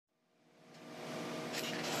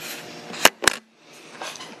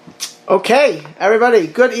Okay, everybody,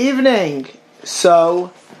 good evening.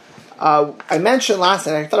 So, I mentioned last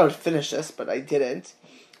night, I thought I would finish this, but I didn't.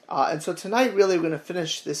 And so tonight, really, we're going to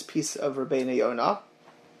finish this piece of Rabbeinu Yonah.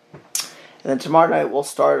 And then tomorrow night, we'll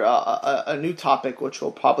start a new topic, which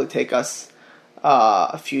will probably take us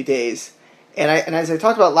a few days. And as I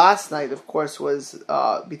talked about last night, of course, was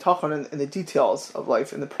bitachon in the details of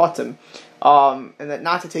life, in the pratim. And that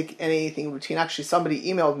not to take anything routine. Actually,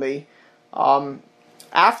 somebody emailed me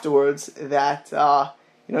afterwards that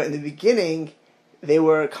in the beginning they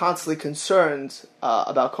were constantly concerned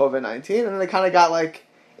about COVID-19, and then they kind of got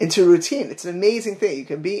into routine. It's an amazing thing. You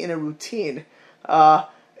can be in a routine, an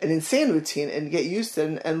insane routine, and get used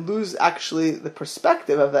to it and lose actually the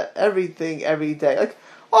perspective of that everything every day.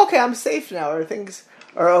 Okay, I'm safe now, or things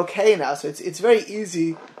are okay now. So it's very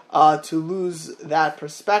easy to lose that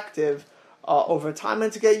perspective over time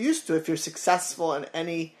and to get used to it if you're successful in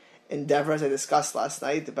any endeavor, as I discussed last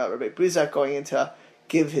night about Rabbi Brizak going in to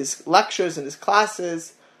give his lectures and his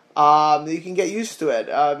classes. You can get used to it.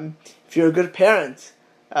 If you're a good parent,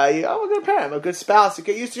 I'm a good parent, I'm a good spouse, you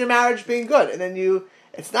get used to your marriage being good. And then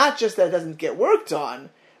it's not just that it doesn't get worked on,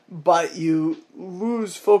 but you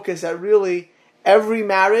lose focus at really every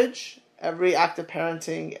marriage, every act of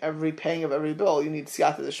parenting, every paying of every bill, you need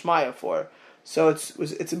siyata d'shmaya for. So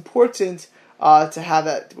it's important to have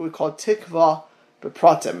that, what we call tikva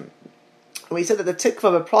b'pratim. And we said that the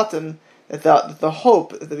tikva b'pratim, that the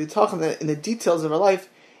hope, that we talk in the details of our life,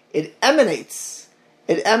 it emanates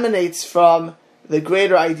from the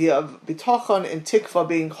greater idea of bitachon and tikva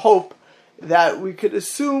being hope, that we could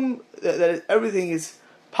assume that everything is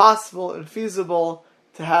possible and feasible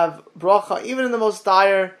to have bracha, even in the most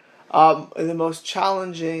dire, in the most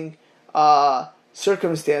challenging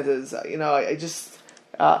circumstances. I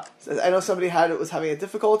know somebody was having a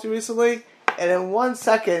difficulty recently, and in 1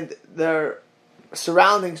 second their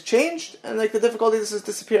surroundings changed, and the difficulty just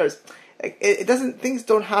disappears. It doesn't. Things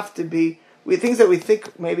don't have to be. Things that we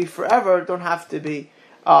think maybe forever don't have to be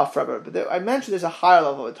forever. But I mentioned there's a higher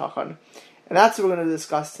level of bitachon, and that's what we're going to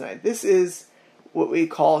discuss tonight. This is what we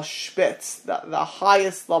call shpitz, the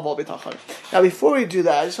highest level of bitachon. Now, before we do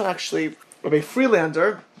that, I just want to actually, Rabbi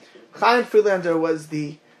Friedlander, Chaim Friedlander was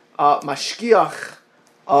the mashgiach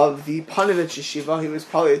of the Panovich Yeshiva. He was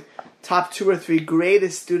probably top 2 or 3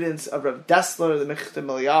 greatest students of Rav Dessler, the Mechtam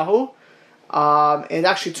Eliyahu. And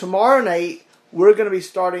actually tomorrow night, we're going to be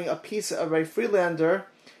starting a piece of Rabbi Friedlander,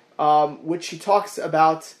 which he talks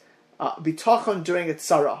about bitachon during a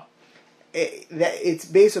tzara. It's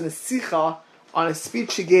based on a sicha, on a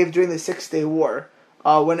speech he gave during the 6-Day War.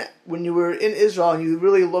 When you were in Israel and you were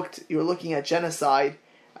looking at genocide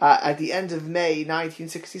at the end of May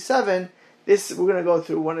 1967. We're going to go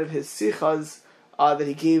through one of his sichas that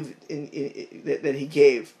he gave that he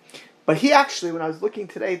gave. But he actually, when I was looking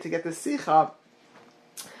today to get the sicha,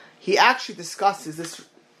 he actually discusses this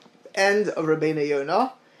end of Rabbeinu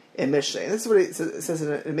Yonah in Mishlei. And this is what it says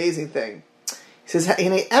an amazing thing. He says,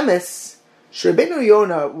 in a emes, Rabbeinu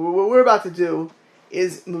Yonah, what we're about to do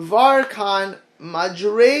is Muvar Khan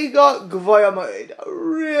Madrega Gvoya Ma'id, a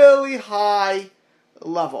really high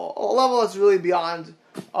level. A level that's really beyond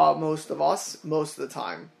most of us, most of the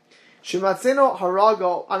time. Shimatzeno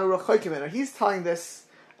Harago Anu Rechoikim. He's telling this,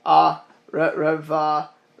 Rav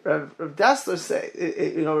Dessler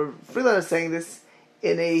Friedlander is saying this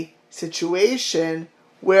in a situation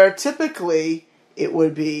where typically it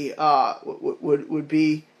would be would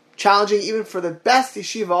be challenging even for the best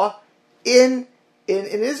yeshiva in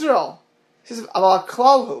Israel. He says about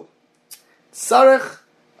klalhu tzarich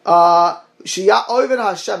shiya oived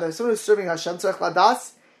Hashem. If someone who's serving Hashem tzarich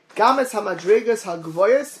ladas games hamadregas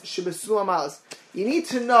hagvoyes shebesu amalas. You need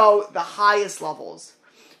to know the highest levels.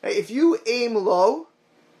 Right? If you aim low,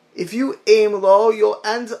 you'll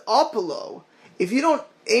end up low. If you don't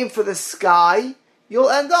aim for the sky, you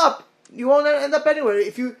won't end up anywhere.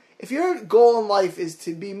 If your goal in life is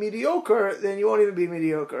to be mediocre, then you won't even be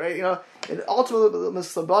mediocre, right? And ultimately,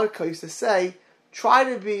 Mr. Barka used to say, try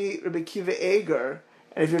to be Rabbi Kiva Eger,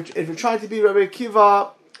 and if you're trying to be Rabbi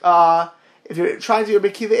Kiva,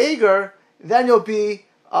 Eger, then you'll be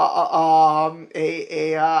a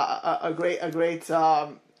great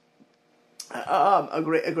scholar.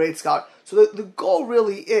 So the goal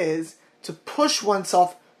really is to push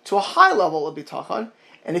oneself to a high level of bitachon,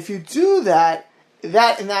 and if you do that in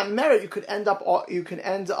that merit, you could end up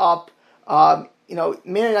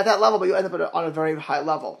maybe at that level, but you end up on a very high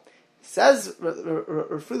level. It says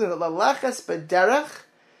referring to leleches bederech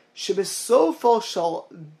shebesofo shel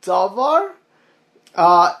davar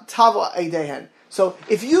tavo eidehen. So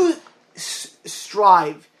if you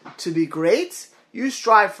strive to be great, you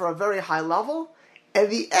strive for a very high level, and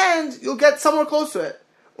the end, you'll get somewhere close to it.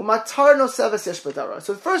 So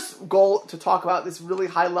the first goal to talk about this really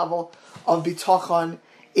high level of bitachon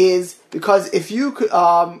is because if you could,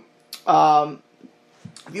 if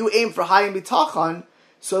you aim for high in bitachon,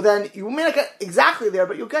 so then you may not get exactly there,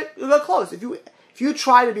 but you'll get close. If you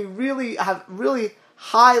try to have really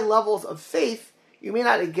high levels of faith, you may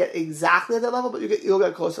not get exactly at that level, but you'll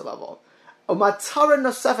get close to that level. But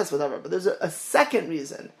there's a second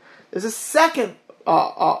reason. There's a second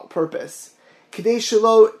purpose. I'm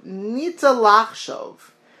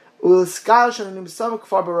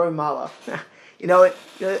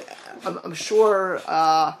sure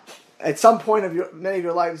at some point of many of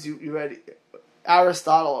your lives you read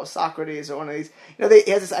Aristotle or Socrates or one of these. He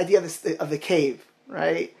has this idea of the cave,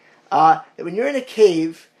 right? That when you're in a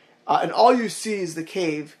cave and all you see is the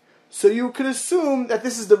cave, so you could assume that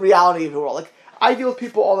this is the reality of the world. Like, I deal with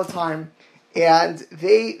people all the time, and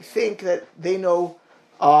they think that they know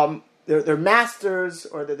they're masters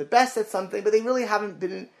or they're the best at something, but they really haven't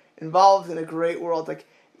been involved in a great world. Like,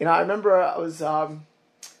 I remember I was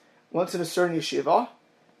once in a certain yeshiva,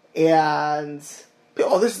 and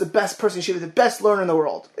this is the best person in yeshiva, the best learner in the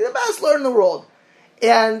world,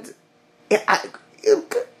 and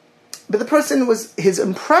but the person was his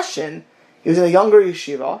impression. He was in a younger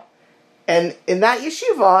yeshiva, and in that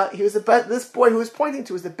yeshiva, he was this boy who was pointing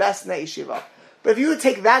to was the best in that yeshiva. But if you would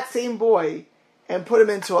take that same boy and put him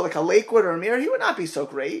into like a Lakewood or a Mir, he would not be so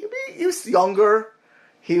great. He was younger.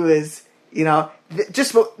 He was,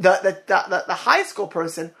 just the high school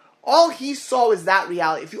person. All he saw was that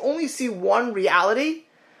reality. If you only see one reality,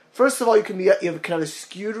 first of all, you have kind of a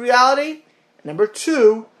skewed reality. Number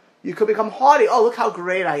two, you could become haughty. Oh, look how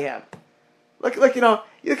great I am. Look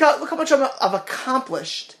how much I've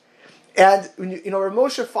accomplished. And when Rav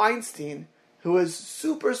Moshe Feinstein, who was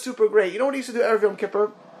super, super great. You know what he used to do Erev Yom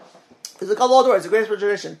Kippur? He's like all the it's the greatest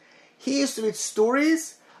tradition. He used to read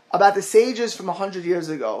stories about the sages from 100 years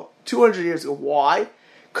ago, 200 years ago. Why?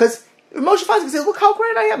 Because Moshe Feinstein would say, look how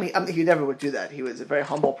great I am. He never would do that. He was a very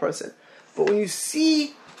humble person. But when you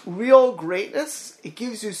see real greatness, it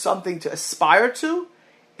gives you something to aspire to,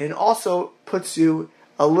 and also puts you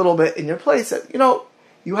a little bit in your place that,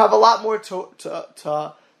 you have a lot more to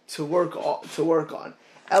work on.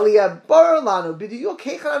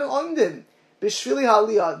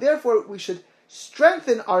 Therefore, we should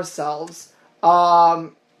strengthen ourselves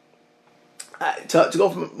to go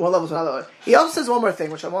from one level to another. He also says one more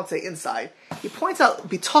thing, which I won't say inside. He points out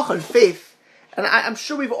bitachon, faith, and I'm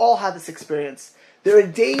sure we've all had this experience. There are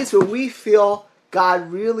days where we feel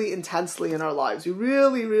God really intensely in our lives. We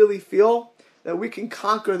really, really feel that we can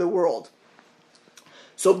conquer the world.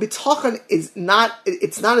 So bitachon it's not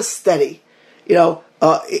as steady.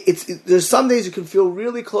 There's some days you can feel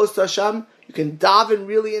really close to Hashem. You can daven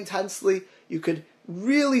really intensely. You could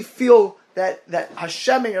really feel that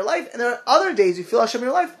Hashem in your life. And there are other days you feel Hashem in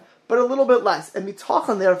your life, but a little bit less. And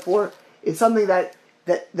bitachon, therefore, is something that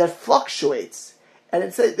fluctuates.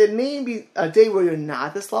 And there may be a day where you're not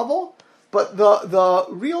at this level, but the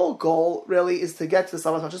real goal really is to get to this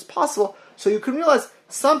level as much as possible. So you can realize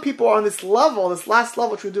some people are on this level, this last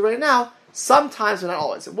level which we do right now, sometimes but not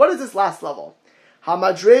always. What is this last level?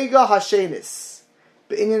 Hamadrega hashenis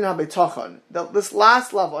be'inyan habitachon. This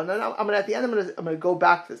last level, and then at the end I'm going to go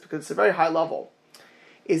back to this because it's a very high level.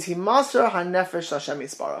 Is himaser hanefesh Hashem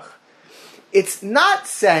yisbarach. It's not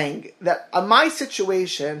saying that on my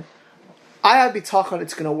situation, I have bitachon,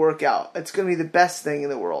 it's going to work out. It's going to be the best thing in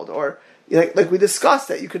the world, or like we discussed,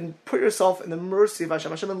 that you can put yourself in the mercy of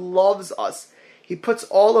Hashem. Hashem loves us. He puts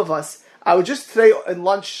all of us. I was just today in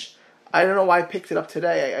lunch. I don't know why I picked it up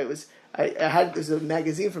today. There's a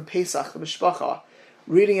magazine from Pesach, the Mishpacha,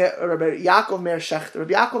 reading it about Yaakov Meir Shechter.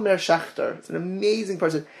 Rabbi Yaakov Meir Shechter is an amazing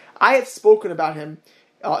person. I have spoken about him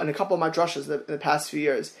in a couple of my drushes in the past few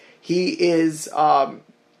years. He is a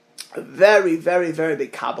very, very, very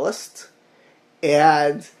big Kabbalist,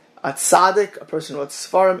 and a tzaddik, a person who had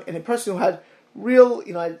Sfarim, and a person who had real,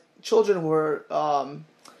 children who were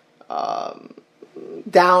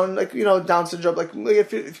down, Down syndrome, a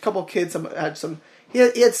couple of kids had some. He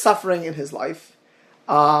had suffering in his life,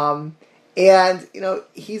 and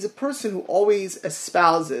he's a person who always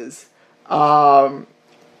espouses that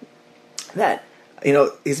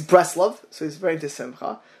his Breslov, so he's very into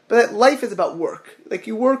Simcha, but that life is about work. Like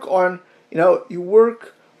you work on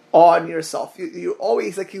yourself. You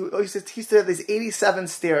always he used to have these 87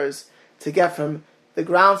 stairs to get from the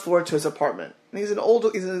ground floor to his apartment. And he's an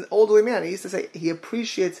elderly man. He used to say he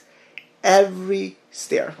appreciates every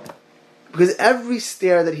stair, because every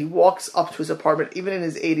stair that he walks up to his apartment, even in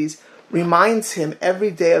his 80s, reminds him every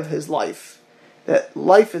day of his life that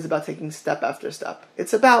life is about taking step after step.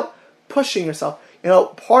 It's about pushing yourself.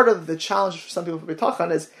 Part of the challenge for some people for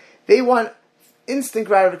bitachon is they want instant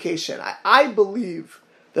gratification. I believe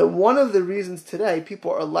that one of the reasons today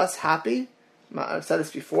people are less happy, I've said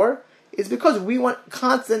this before, is because we want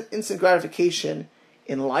constant instant gratification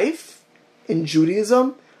in life, in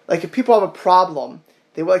Judaism. Like if people have a problem,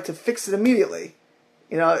 they would like to fix it immediately.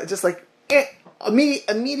 Just like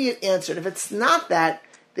immediate answer. And if it's not that,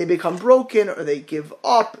 they become broken or they give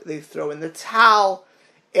up, they throw in the towel.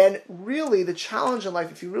 And really the challenge in life,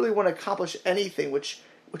 if you really want to accomplish anything, which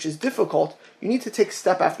is difficult, you need to take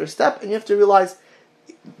step after step, and you have to realize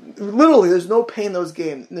literally there's no pain, there's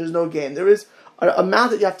no gain. There is an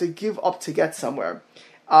amount that you have to give up to get somewhere.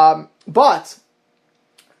 But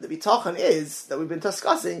the bitachon is, that we've been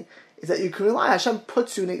discussing, is that you can rely, Hashem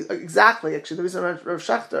puts you in exactly, actually the reason Rav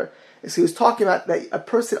Shechter is he was talking about that a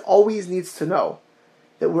person always needs to know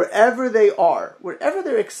that wherever they are, wherever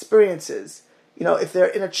their experience is, if they're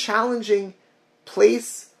in a challenging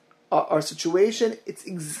place or situation, it's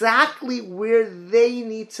exactly where they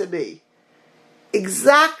need to be.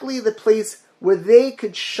 Exactly the place where they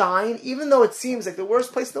could shine, even though it seems like the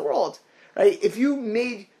worst place in the world, right? If you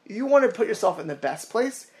want to put yourself in the best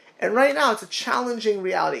place, and right now it's a challenging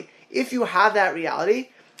reality. If you have that reality,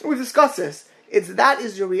 and we've discussed this, that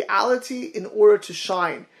is your reality in order to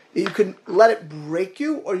shine. You can let it break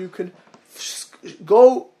you, or you can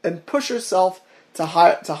go and push yourself to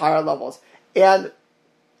higher levels. And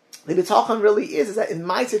the bitachon really is that in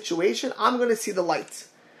my situation, I'm going to see the light.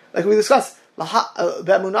 Like we discussed, it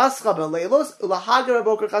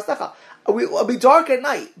will be dark at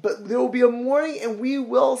night, but there will be a morning and we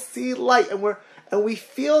will see light. And we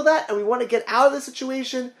feel that, and we want to get out of the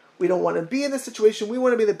situation. We don't want to be in this situation. We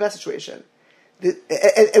want to be in the best situation.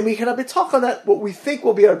 And we cannot be talking that what we think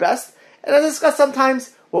will be our best. And I discuss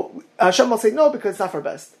sometimes Hashem will say no because it's not for our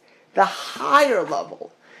best. The higher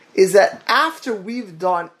level is that after we've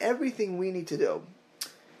done everything we need to do,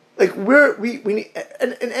 like we need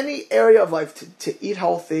in any area of life to eat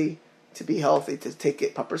healthy, to be healthy, to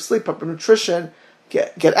take proper sleep, proper nutrition,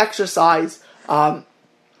 get exercise.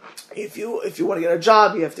 If you want to get a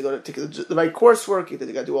job, you have to go to take the right coursework. You got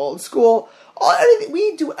to do all in school. Everything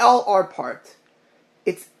we do all our part.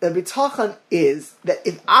 It's the bitachon is that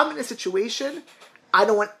if I'm in a situation, I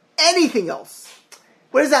don't want anything else.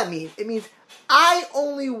 What does that mean? It means I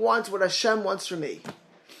only want what Hashem wants from me.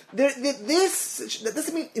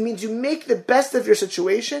 It means you make the best of your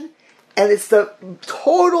situation, and it's the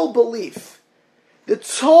total belief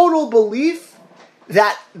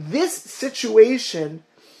that this situation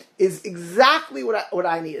is exactly what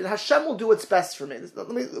I need, and Hashem will do what's best for me.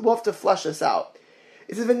 We'll have to flesh this out.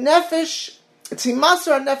 It's a nefesh.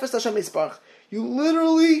 You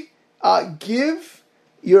literally give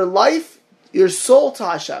your life, your soul to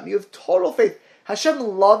Hashem. You have total faith. Hashem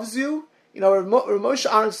loves you. Rav Moshe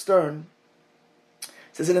Aaron Stern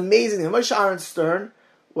says an amazing thing. Rav Moshe Aaron Stern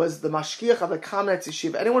was the mashgiach of the Kamenetz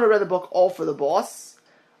Yeshiva. Anyone who read the book All for the Boss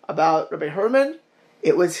about Rabbi Herman?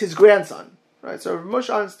 It was his grandson, right? So Rav Moshe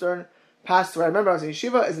Aaron Stern passed away. I remember I was in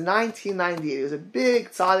Yeshiva. It was 1998. He was a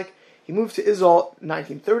big tzaddik. He moved to Israel in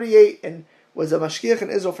 1938 and was a mashgiach in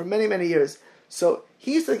Israel for many, many years. So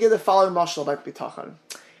he used to give the following mashal about bitachon.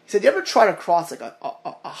 He said, "You ever try to cross like a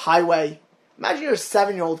highway? Imagine you're a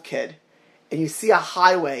 7-year-old kid and you see a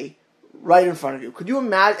highway right in front of you. Could you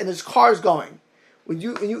imagine? And there's cars going.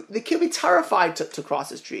 The kid would be terrified to cross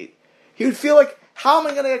the street. He would feel like, how am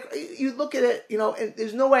I going to? You'd look at it, and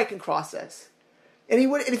there's no way I can cross this. And he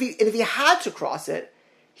would, and if he had to cross it,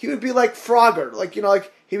 he would be like Frogger, like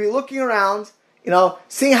he'd be looking around,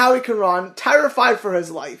 seeing how he can run, terrified for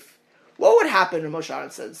his life. What would happen? Moshe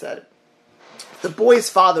Aaron said, the boy's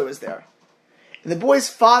father was there, and the boy's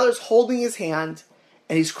father's holding his hand,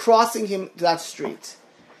 and he's crossing him to that street.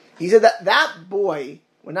 He said that boy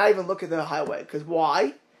would not even look at the highway, because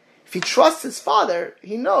why? If he trusts his father,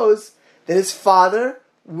 he knows that his father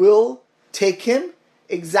will take him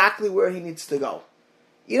exactly where he needs to go.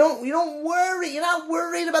 You don't worry. You're not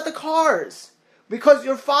worried about the cars because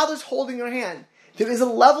your father's holding your hand. There is a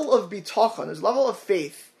level of bitachon. There's a level of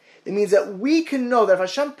faith. It means that we can know that if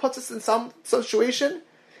Hashem puts us in some situation,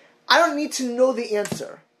 I don't need to know the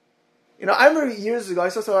answer. I remember years ago I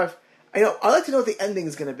saw someone. I like to know what the ending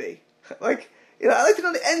is going to be. I like to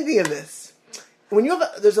know the ending of this. When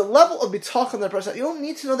there's a level of bitachon in that person. You don't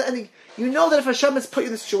need to know the ending. You know that if Hashem has put you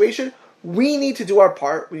in this situation, we need to do our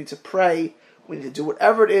part. We need to pray. We need to do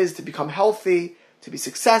whatever it is to become healthy, to be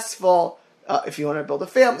successful, if you want to build a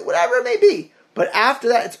family, whatever it may be. But after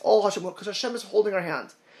that, it's all Hashem, because Hashem is holding our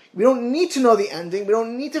hand. We don't need to know the ending. We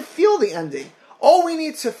don't need to feel the ending. All we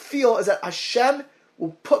need to feel is that Hashem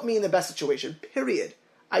will put me in the best situation, period.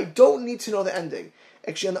 I don't need to know the ending.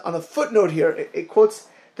 Actually, on the footnote here, it quotes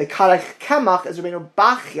the Karach Kemach as Rabbeinu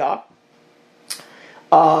Bachya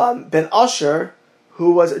ben Asher,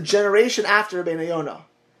 who was a generation after Rabbeinu Yonah.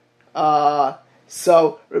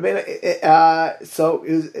 So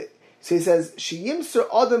he says, "Sheyimser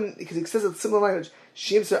Adam," because he says it's similar language.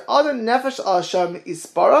 "Sheyimser Adam nefesh al Hashem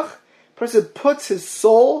isbarach." Person puts his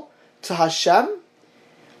soul to Hashem.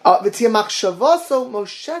 V'tiyah machshavaso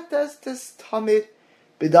moshetes tes tamid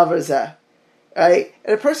b'davar zeh. Right,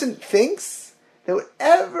 and a person thinks that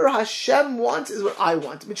whatever Hashem wants is what I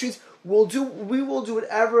want, which means we will do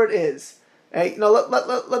whatever it is. Right?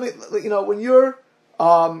 Let me. When you're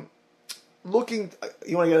looking,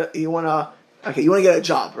 you want to get a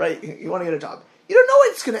job, right? You want to get a job. You don't know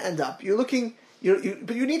what it's going to end up. You're looking,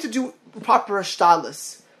 but you need to do proper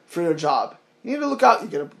hashtadlis for your job. You need to look out. You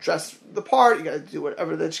got to dress the part. You got to do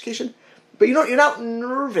whatever the education, but you're not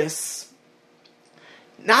nervous.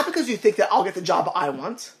 Not because you think that I'll get the job I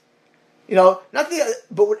want, but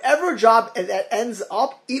whatever job that ends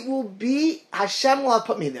up, it will be Hashem will have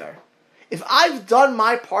put me there. If I've done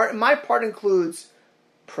my part, and my part includes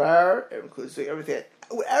prayer, it includes doing everything,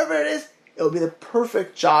 whatever it is, it will be the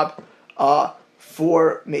perfect job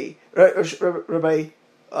for me. Rabbi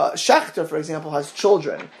Schechter, for example, has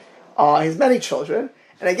children. He has many children,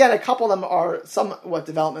 and again, a couple of them are somewhat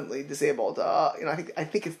developmentally disabled. I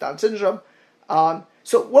think it's Down syndrome.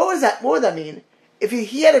 So what would that mean? If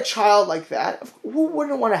he had a child like that, who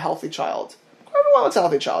wouldn't want a healthy child? Everyone wants a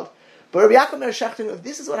healthy child. But Rabbi Yaakov Ner Shechter, if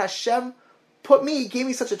this is what Hashem put me, he gave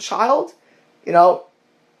me such a child, he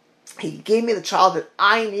gave me the child that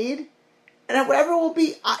I need, and whatever it will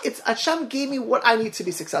be, Hashem gave me what I need to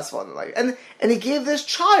be successful in life. And he gave this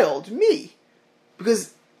child, me,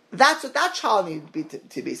 because that's what that child needs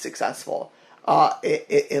to be successful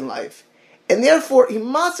in life. And therefore,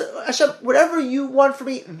 Hashem, whatever you want for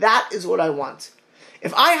me, that is what I want.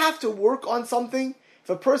 If I have to work on something, if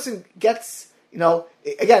a person gets,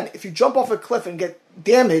 again, if you jump off a cliff and get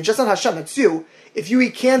damaged, that's not Hashem, that's you. If you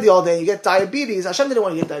eat candy all day and you get diabetes, Hashem didn't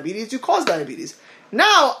want to get diabetes, you caused diabetes.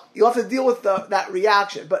 Now, you'll have to deal with that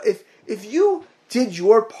reaction. But if you did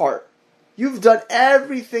your part, you've done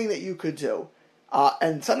everything that you could do,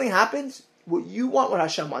 and something happens, what you want, what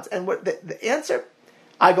Hashem wants. And what the answer,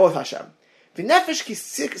 I go with Hashem. V'nefesh ki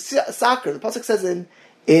sakar. The pasuk says in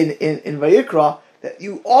Vayikra that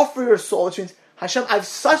you offer your soul, which means Hashem, I have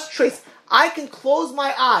such traits. I can close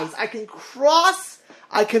my eyes. I can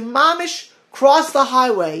mamish cross the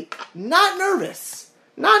highway. Not nervous.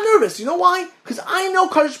 You know why? Because I know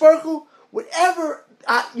Kadosh Baruch Hu, whatever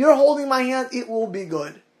you're holding my hand, it will be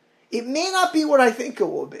good. It may not be what I think it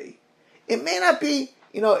will be. It may not be,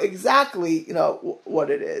 exactly, what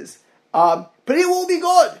it is. But it will be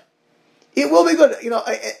good. It will be good, and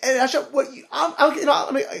Hashem, I'll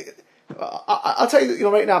tell you,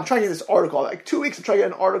 right now, I'm trying to get this article, 2 weeks I'm trying to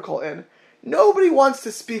get an article in. Nobody wants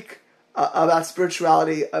to speak about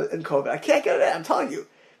spirituality and COVID. I can't get it in, I'm telling you.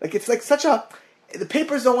 It's such a, the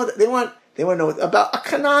papers don't want, they want to know about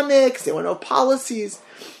economics, they want to know policies,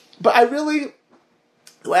 but the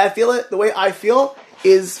way I feel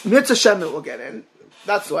is Mitzvah Hashem it will get in.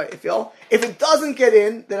 That's the way I feel. If it doesn't get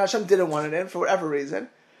in, then Hashem didn't want it in for whatever reason.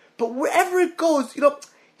 But wherever it goes, you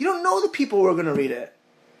don't know the people who are going to read it.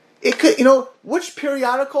 It could, which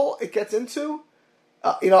periodical it gets into,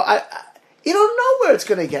 you don't know where it's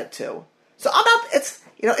going to get to. So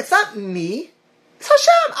it's not me. It's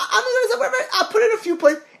Hashem. I'll put it in a few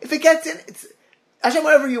places. If it gets in, it's Hashem,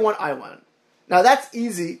 whatever you want, I want. Now that's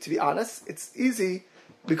easy, to be honest. It's easy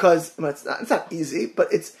because, it's not easy,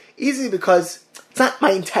 but it's easy because it's not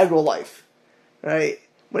my integral life, right?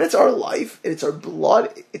 When it's our life and it's our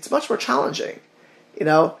blood, it's much more challenging,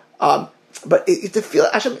 But to feel,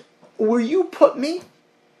 Hashem, where you put me,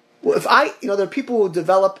 well, if there are people who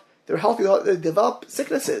they're healthy, they develop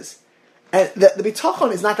sicknesses, and the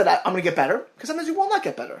bitachon is not that I'm going to get better, because sometimes you will not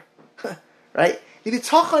get better, right? The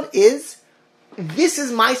bitachon is, this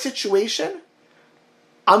is my situation.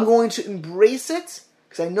 I'm going to embrace it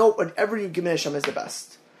because I know whatever you give me, Hashem is the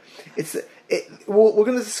best. We're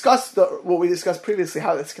going to discuss what we discussed previously,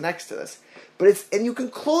 how this connects to this. But and you can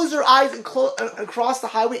close your eyes and cross the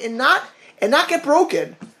highway and not get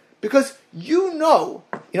broken, because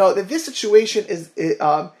that this situation is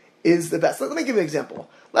the best. Let me give you an example.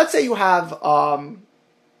 Let's say you have a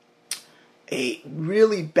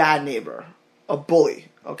really bad neighbor, a bully.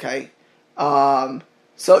 Okay,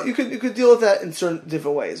 so you could deal with that in certain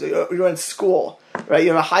different ways. You're in school, right? You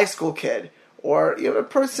have a high school kid. Or you have a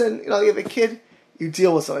person, you have a kid, you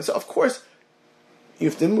deal with something. So of course, You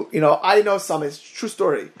have to, I know some. It's a true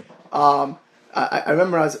story. I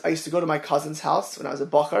remember I used to go to my cousin's house when I was a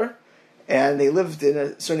bacher, and they lived in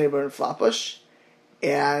a certain neighborhood in Flatbush,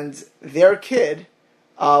 and their kid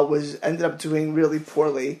ended up doing really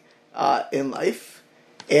poorly in life,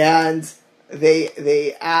 and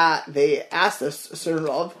they asked us a certain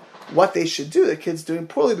Rav what they should do. The kid's doing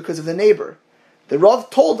poorly because of the neighbor. The Rav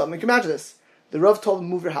told them. You can imagine this. The Rav told them,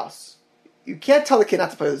 move your house. You can't tell the kid not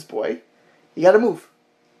to play with this boy. You got to move.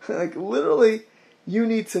 Like literally, you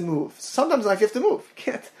need to move. Sometimes in life you have to move. You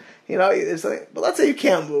can't, there's something. But let's say you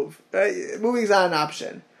can't move. Right? Moving is not an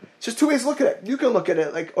option. It's just two ways to look at it. You can look at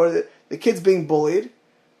it like, or the kid's being bullied.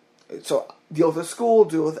 So deal with the school,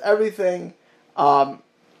 deal with everything. You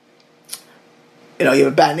have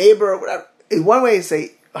a bad neighbor, or whatever. In one way, you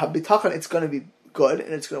say bitachon, it's going to be good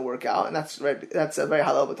and it's going to work out, and that's right. That's a very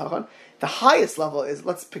high level bitachon. The highest level is,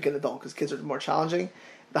 let's pick an adult because kids are more challenging.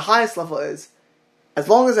 The highest level is, as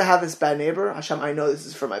long as I have this bad neighbor, Hashem, I know this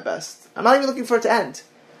is for my best. I'm not even looking for it to end.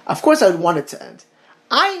 Of course, I would want it to end.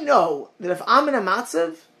 I know that if I'm in a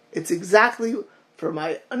matzav, it's exactly for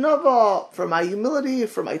my anava, for my humility,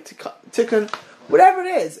 for my tikkun, whatever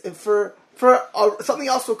it is. If for something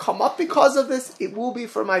else will come up because of this, it will be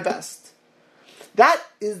for my best. That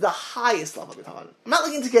is the highest level of bitachon. I'm not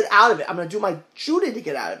looking to get out of it. I'm going to do my duty to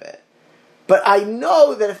get out of it. But I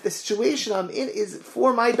know that if the situation I'm in is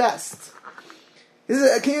for my best. This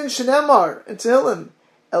is a Kinyan Shenemar in Tehillim.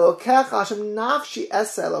 Elokecha Hashem nafshi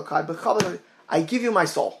esa Elokai b'chavod. I give you my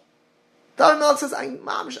soul. David Melech says,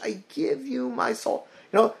 I give you my soul.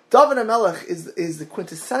 David Melech is the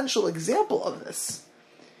quintessential example of this.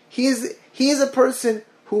 He is a person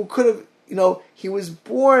who could have, he was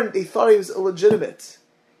born, they thought he was illegitimate.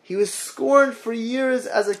 He was scorned for years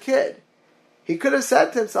as a kid. He could have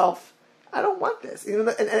said to himself, I don't want this. And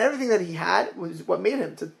everything that he had was what made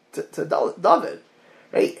him to David.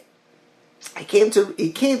 Right? He came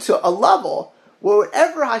to a level where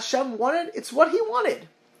whatever Hashem wanted, it's what he wanted.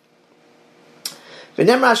 Let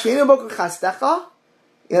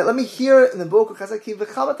me hear in the book,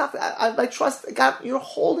 I trust God, you're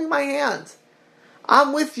holding my hand.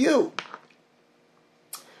 I'm with you.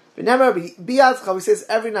 We say this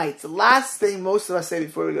every night. It's the last thing most of us say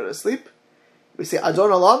before we go to sleep. We say Adon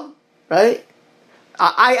Olam, right?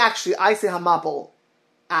 I say Hamapol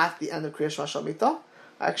at the end of Kriya Shema Shalmita.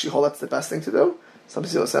 I actually hold that's the best thing to do. Some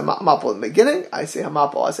people say Hamapol in the beginning. I say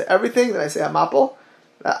Hamapol. I say everything. Then I say Hamapol.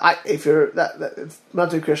 If you're it's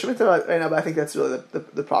not doing Kriya Shema right now, but I think that's really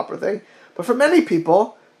the proper thing. But for many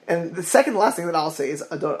people, and the second last thing that I'll say is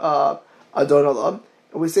Adon Olam.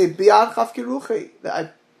 And we say Biyad Chaf Kiruchi.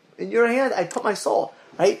 That in your hand I put my soul.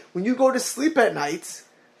 Right? When you go to sleep at night,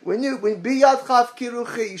 when Biyad Chaf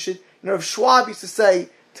Kiruchi, you should. Rav Schwab used to say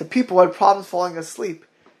to people who had problems falling asleep,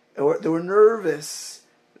 they were nervous.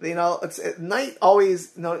 It's night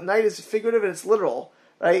always. Night is figurative and it's literal,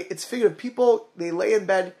 right? It's figurative. People, they lay in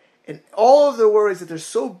bed and all of their worries that they're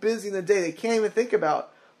so busy in the day they can't even think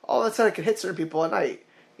about. All of a sudden, it can hit certain people at night.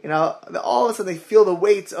 All of a sudden they feel the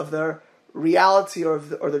weight of their reality or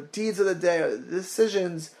their deeds of the day or the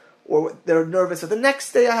decisions, or they're nervous of the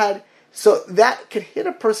next day ahead. So that can hit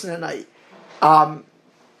a person at night.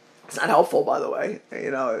 It's not helpful, by the way.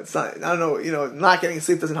 It's not. I don't know. Not getting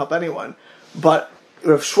sleep doesn't help anyone. But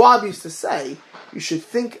Rav Schwab used to say, you should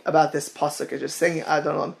think about this pasuk as just saying, I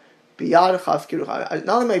don't know, biyad chav kiruch.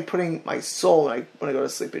 Not only am I putting my soul when I go to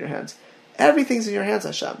sleep in your hands, everything's in your hands,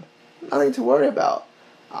 Hashem. Nothing to worry about.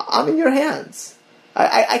 I'm in your hands.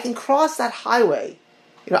 I can cross that highway.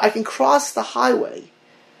 I can cross the highway.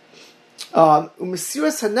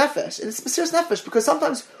 Mesiras hanefesh, and it's mesiras nefesh because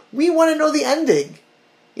sometimes we want to know the ending.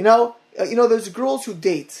 There's girls who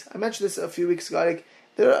date. I mentioned this a few weeks ago. Like,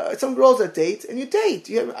 there are some girls that date, and you date.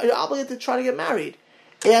 You're obligated to try to get married.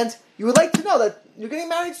 And you would like to know that you're getting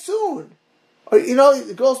married soon. Or,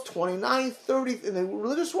 the girl's 29, 30, in the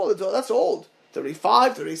religious world, that's old.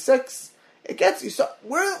 35, 36. It gets you. So,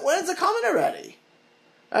 when's it coming already?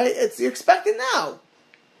 Right? You're expecting now.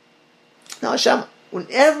 Now, Hashem,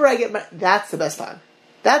 whenever I get married, that's the best time.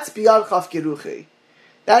 That's biyad chaf kiruchi.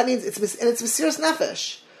 That means it's mesiras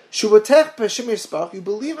nefesh. Shuvotech b'shem yisparach. You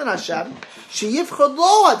believe in Hashem. Sheyivchad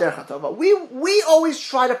lo haderech hatova. We always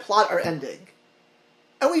try to plot our ending,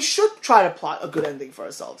 and we should try to plot a good ending for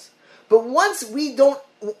ourselves. But once we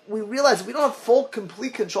realize we don't have full,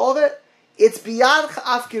 complete control of it. It's biyad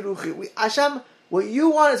chaf kiruchi. Hashem, what you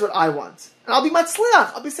want is what I want, and I'll be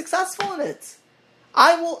matzliach. I'll be successful in it.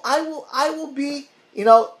 I will be.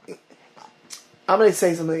 I'm going to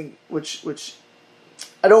say something which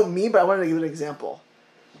I don't mean, but I wanted to give an example.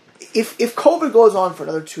 If COVID goes on for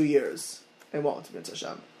another 2 years, it won't, Mitzvah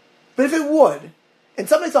Hashem. But if it would, and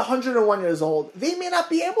somebody's 101 years old, they may not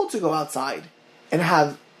be able to go outside and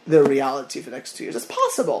have their reality for the next 2 years. It's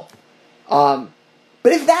possible. But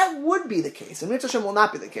if that would be the case, and Mitzvah Hashem will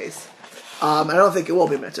not be the case, I don't think it will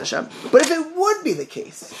be Mitzvah Hashem, but if it would be the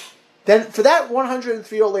case, then for that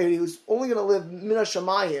 103-year-old lady who's only going to live Mina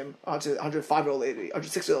Shamayim, onto 105-year-old lady,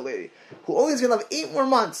 106-year-old lady, who only is going to have 8 more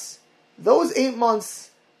months, those 8 months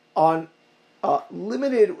on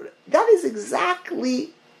limited, that is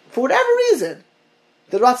exactly, for whatever reason,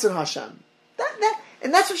 the Ratzon Hashem.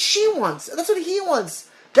 And that's what she wants. And that's what he wants.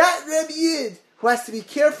 That Rebbe Yid, who has to be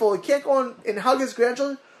careful, he can't go on and hug his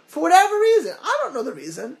grandchildren, for whatever reason. I don't know the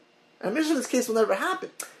reason. I'm sure this case will never happen.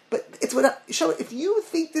 But it's what if you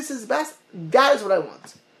think this is best, that is what I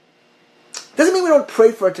want. Doesn't mean we don't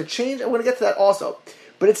pray for it to change. I'm going to get to that also.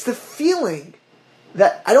 But it's the feeling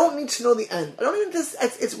that I don't need to know the end. I don't even just,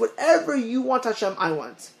 it's whatever you want, Hashem, I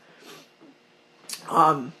want. It's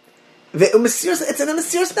an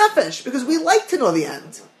Mesiras Nefesh, because we like to know the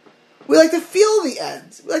end. We like to feel the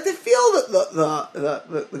end. We like to feel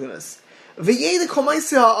the goodness. And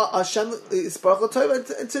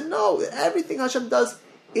to know that everything Hashem does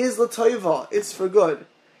is l'toiva. It's for good.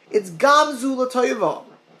 It's gamzu l'toiva.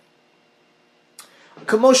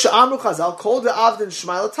 Kamosha Amru Chazal called the Avdin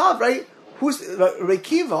Shmai L'tav, right? Who's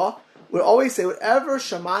Reikiva would always say whatever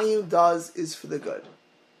Shamayim does is for the good.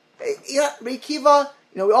 Yeah, Reikiva.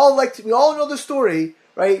 We all know the story,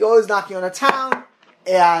 right? He goes knocking on a town,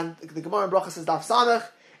 and the Gemara in Bracha says Daf Samech,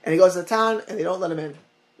 and he goes to the town, and they don't let him in.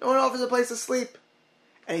 No one offers a place to sleep,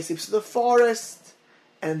 and he sleeps in the forest.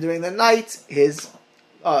 And during the night, his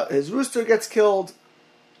rooster gets killed,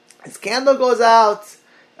 his candle goes out,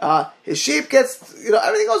 his sheep gets,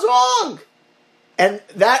 everything goes wrong. And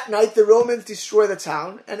that night, the Romans destroy the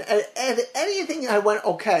town, and anything that went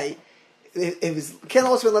okay. If his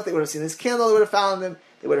candle was been left, they would have seen his candle, they would have found him,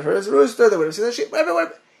 they would have heard his rooster, they would have seen the sheep,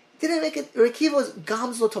 whatever. Didn't make it. Reikiva was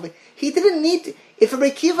Gamzlo Tobi. He didn't need to, if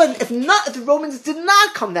the Romans did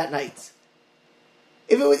not come that night.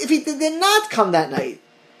 If he did not come that night,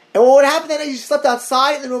 and what would happen that night? He slept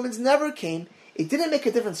outside, and the Romans never came. It didn't make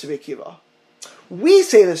a difference to Reikiva. We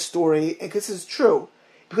say this story, and this is true,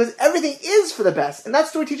 because everything is for the best, and that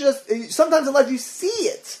story teaches us. Sometimes in life you see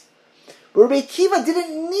it. But Rabbi Akiva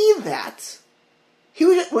didn't need that.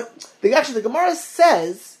 The Gemara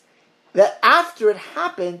says that after it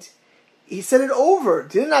happened, he said it over.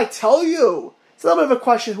 Didn't I tell you? It's a little bit of a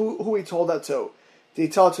question who he told that to. Did he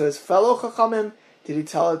tell it to his fellow Chachamim? Did he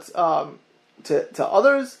tell it to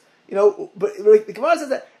others? But the Gemara says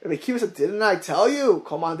that Rabbi Akiva said, didn't I tell you?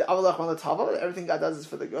 Everything God does is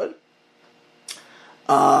for the good.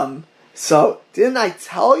 So, didn't I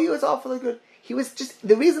tell you it's all for the good? He was just,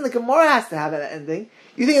 the reason the Gemara has to have that ending,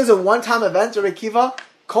 you think it was a one-time event, Rabbi Akiva,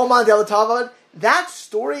 Koman Delatavad, that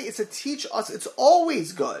story is to teach us it's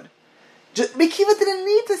always good. Rabbi Akiva didn't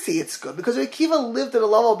need to see it's good, because Rabbi Akiva lived at a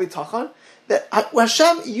level of bitachon, that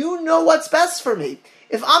Hashem, you know what's best for me.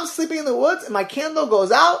 If I'm sleeping in the woods, and my candle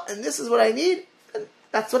goes out, and this is what I need, then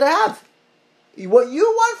that's what I have. What you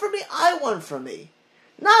want from me, I want from me.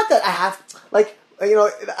 Not that I have,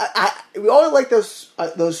 we all like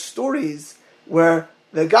those stories where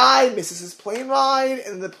the guy misses his plane ride,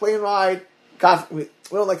 and the plane ride, we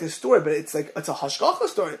don't like this story, but it's a hashgacha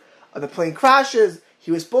story. The plane crashes,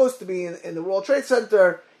 he was supposed to be in the World Trade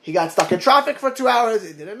Center, he got stuck in traffic for 2 hours,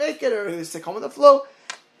 he didn't make it, or he was sick home with the flu.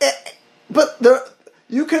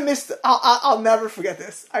 You can miss, I'll never forget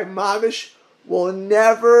this. I mamish will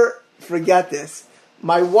never forget this.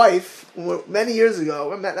 My wife, many years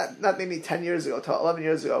ago, not maybe 10 years ago, 11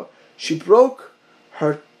 years ago, she broke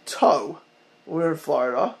her toe. We were in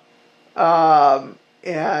Florida, and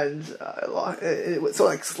it was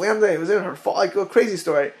slammed it. It was in her fault, like a crazy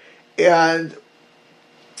story, and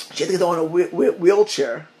she had to go on a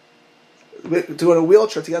wheelchair, to get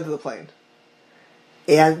to the plane.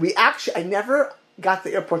 And I never got to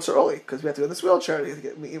the airport so early because we had to go in this wheelchair.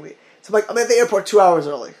 So I'm at the airport 2 hours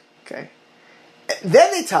early. Okay, and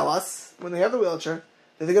then they tell us when they have the wheelchair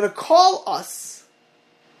that they're going to call us.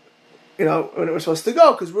 When we're supposed to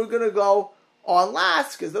go, because we're going to go on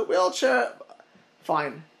last because the wheelchair.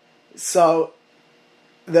 Fine. So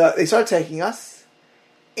they started taking us,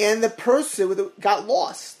 and the person got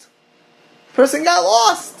lost. The person got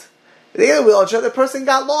lost. They had a wheelchair. The person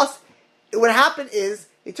got lost. What happened is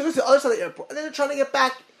they took us to the other side of the airport, and then they're trying to get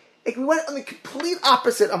back. We went on the complete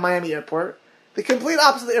opposite of Miami Airport, the complete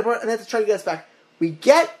opposite of the airport, and they had to try to get us back. We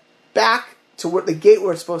get back to the gate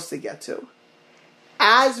we're supposed to get to.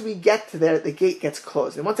 As we get to there, the gate gets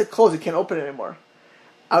closed. And once it closed, you can't open it anymore.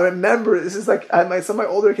 I remember, this is like, some of my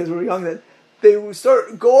older kids were young then, they would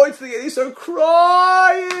start going to the gate, they start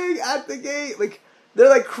crying at the gate. They're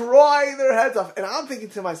like crying their heads off. And I'm thinking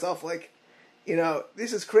to myself, like,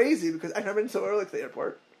 this is crazy because I've never been so early to the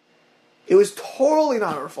airport. It was totally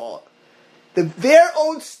not our fault. Their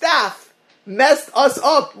own staff messed us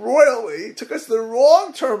up royally, took us to the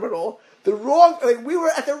wrong terminal, we were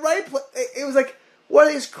at the right place. It was like, what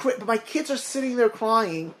are these, but my kids are sitting there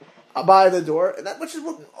crying by the door, and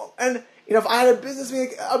if I had a business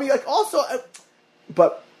meeting, I'd be like, also,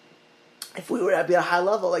 but if we were to be at a high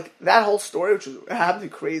level, like that whole story, which happened to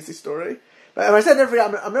be a crazy story, but I said, I'm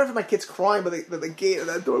never forget my kids crying by the gate of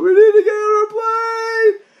that door, we need to get on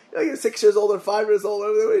our plane! 6 years old or 5 years old,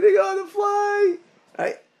 we need to go on the flight!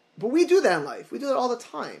 Right? But we do that in life. We do that all the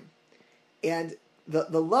time. And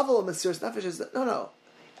the level of Mesiras Nefesh is that, no.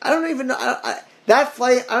 I don't even know. That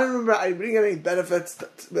flight, I don't remember. I didn't get any benefits.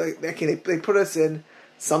 They put us in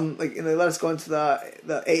some, they let us go into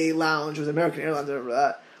the AA lounge. It was American Airlines, I remember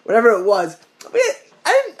that. Whatever it was. But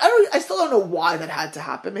I still don't know why that had to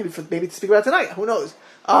happen. Maybe to speak about it tonight. Who knows?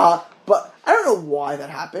 But I don't know why that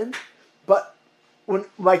happened. But when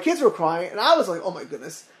my kids were crying, and I was like, oh my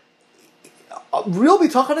goodness. Real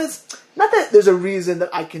bitachon is not that there's a reason that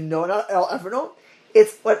I can know and I'll ever know.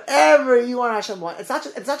 It's whatever you want Hashem want. It's not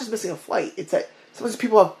just missing a flight. It's that sometimes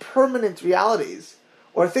people have permanent realities,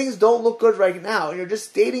 or things don't look good right now, and you're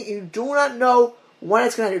just dating. And you do not know when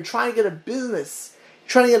it's going to happen. You're trying to get a business, you're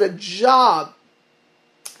trying to get a job,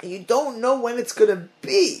 and you don't know when it's going to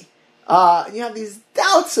be. And you have these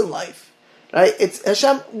doubts in life, right? It's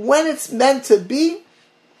Hashem when it's meant to be.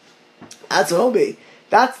 That's what it'll be.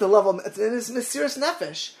 That's the level. It's Mesiras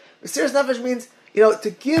Nefesh. Mesiras Nefesh means, to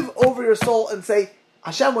give over your soul and say,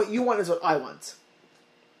 Hashem, what you want is what I want.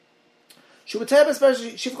 Shubatayim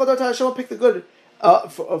especially, Shivcha Hashem will pick the good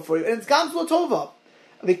for you. And it's Gam Tova.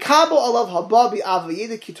 V'kabo alav haba bi'ava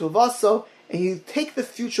yeda ki tovaso, and you take the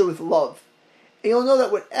future with love. And you'll know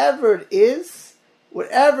that whatever it is,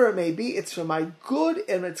 whatever it may be, it's for my good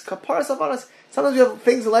and it's kaparas upon us. Sometimes we have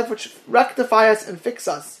things in life which rectify us and fix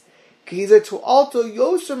us. To alto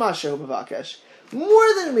yoser masher mevakesh,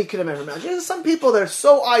 more than we could have ever imagined. There's some people that are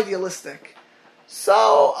so idealistic,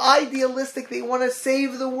 they want to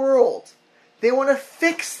save the world, they want to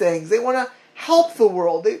fix things, they want to help the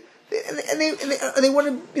world, they want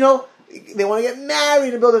to, they want to get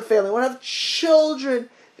married and build a family, they want to have children,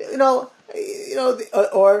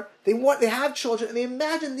 or they have children and they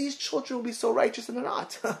imagine these children will be so righteous and they're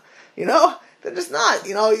not, They're just not,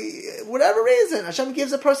 whatever reason. Hashem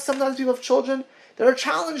gives a person, sometimes people have children that are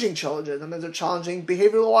challenging children. Sometimes they're challenging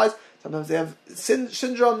behavioral-wise. Sometimes they have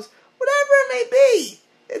syndromes. Whatever it may be.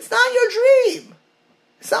 It's not your dream.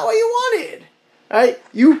 It's not what you wanted. Right?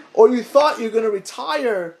 You thought you were going to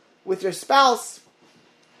retire with your spouse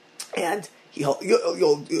and you'll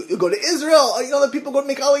go to Israel. The people go to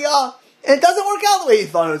make Aliyah. And it doesn't work out the way you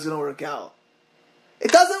thought it was going to work out.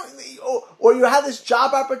 It doesn't, or you have this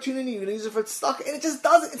job opportunity, you're going to use it for stuff, and it just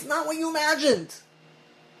doesn't. It's not what you imagined.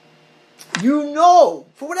 For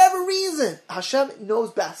whatever reason, Hashem knows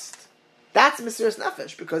best. That's Mesiras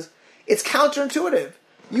Nefesh, because it's counterintuitive.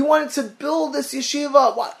 You wanted to build this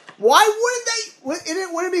yeshiva. Why wouldn't they?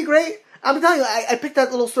 Wouldn't it be great? I'm telling you, I picked that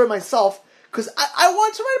little story myself, because I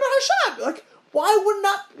wanted to write about Hashem. Like, why would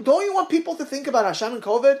not? Don't you want people to think about Hashem in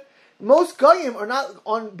COVID? Most Goyim are not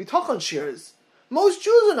on bitachon shears. Most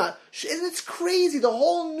Jews are not. And it's crazy. The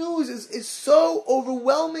whole news is so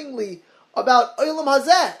overwhelmingly about Olam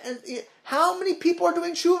Hazeh. And how many people are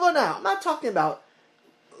doing tshuva now? I'm not talking about,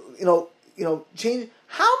 change.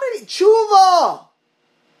 How many? Tshuva!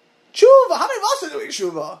 How many of us are doing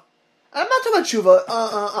tshuva? I'm not talking about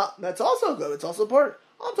tshuva. That's also good. It's also important.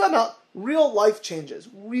 I'm talking about real life changes.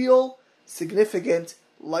 Real, significant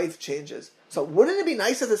life changes. So wouldn't it be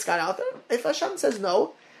nice if this got out there? If Hashem says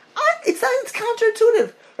no, it's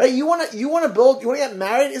counterintuitive, right? You want to build, you want to get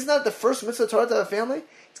married. Isn't that the first mitzvah Torah to have a family?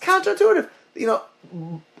 It's counterintuitive.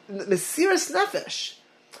 Mesiras Nefesh.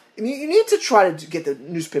 You need to try to get the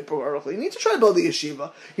newspaper article. You need to try to build the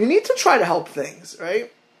yeshiva. You need to try to help things,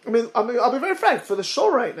 right? I'll be very frank. For the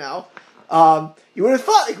show right now, you would have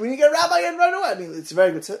thought we need to get a rabbi in right away. It's a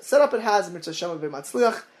very good setup. It has mitzvah Shem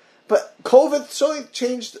v'matzliach, but COVID certainly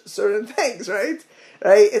changed certain things, right?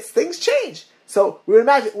 It's things change. So we would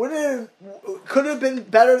imagine, could it have been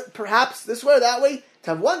better, perhaps this way or that way,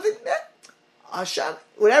 to have one thing? Hashem,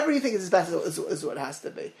 whatever you think is best is what it has to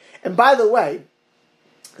be. And by the way,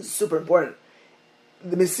 this is super important.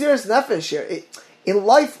 The Mesiras Nefesh here, in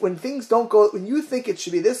life, when things don't go, when you think it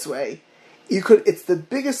should be this way, it's the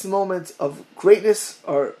biggest moment of greatness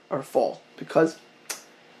or fall, because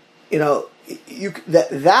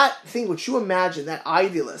that thing which you imagine, that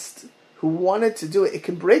idealist who wanted to do it, it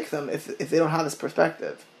can break them if they don't have this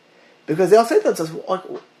perspective. because they'll say to themselves,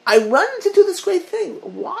 I run to do this great thing.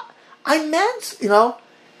 What? I meant,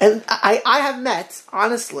 and I have met,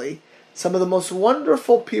 honestly, some of the most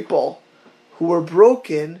wonderful people who were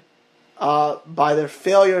broken by their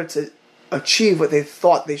failure to achieve what they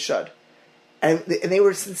thought they should. And they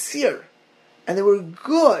were sincere. And they were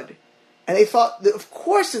good. And they thought, that, of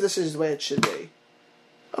course this is the way it should be.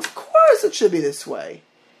 Of course it should be this way.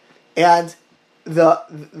 And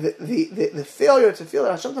the failure to feel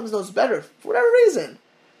that Hashem sometimes knows better, for whatever reason.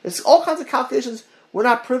 There's all kinds of calculations we're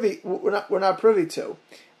not privy to.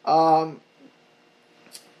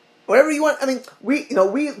 Whatever you want. I mean,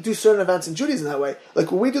 we do certain events in Judaism that way.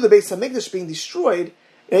 Like when we do the Beis Hamikdash being destroyed.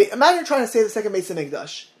 Imagine trying to save the second Beis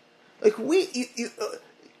Hamikdash. Like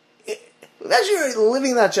imagine you're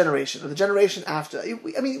living that generation or the generation after.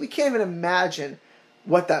 We can't even imagine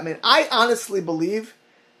what that meant. I honestly believe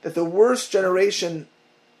that the worst generation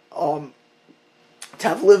to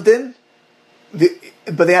have lived in,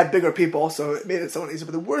 but they had bigger people, so it made it somewhat easier.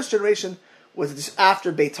 But the worst generation was just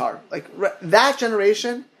after Beitar. Like that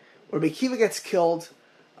generation where Bekiva gets killed,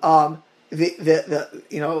 the Beis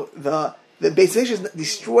Hamikdash is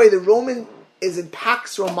destroyed. The Roman is in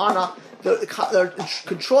Pax Romana. They're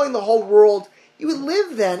controlling the whole world. You would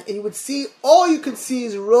live then, and you would see, all you could see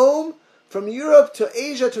is Rome from Europe to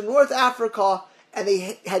Asia to North Africa, and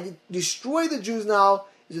they had destroyed the Jews now.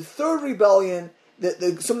 There's a third rebellion.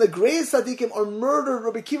 Some of the greatest tzaddikim are murdered.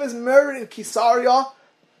 Rabbi Akiva is murdered in Caesarea.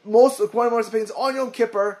 One of the most opinions on Yom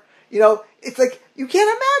Kippur. It's like, you can't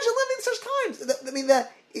imagine living in such times.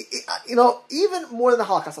 Even more than the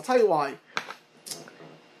Holocaust. I'll tell you why.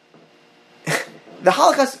 The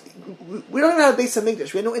Holocaust, we don't even have a Beis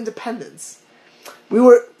Hamikdash. We had no independence. We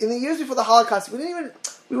were, in the years before the Holocaust,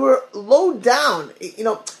 we were low down.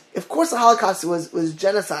 Of course the Holocaust was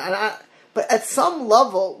genocide, but at some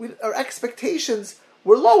level, our expectations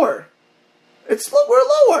were lower. We're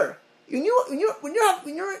lower. When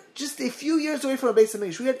you're just a few years away from a Beis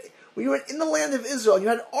Hamikdash, when you were in the land of Israel, you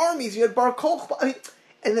had armies, you had Bar Kokhba,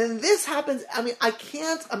 and then this happens. I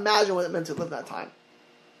can't imagine what it meant to live that time.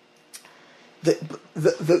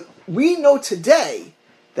 We know today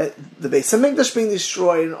that the Beis Hamikdash being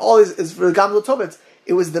destroyed and all is for the Gamla Tobitz.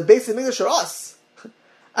 It was the Beis Hamikdash or us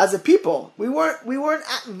as a people. We weren't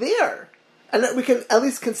there, and we can at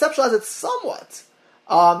least conceptualize it somewhat.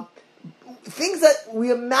 Things that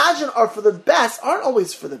we imagine are for the best aren't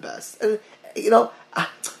always for the best, and you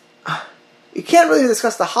can't really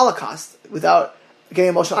discuss the Holocaust without getting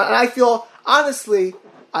emotional. And I feel honestly,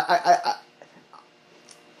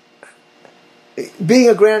 being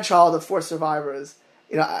a grandchild of 4 survivors,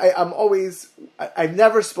 I've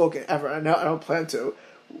never spoken ever, and I don't plan to,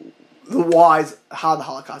 the whys, how the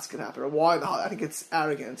Holocaust can happen, or why I think it's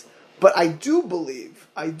arrogant. But I do believe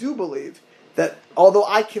that although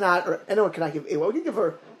I cannot, or anyone cannot give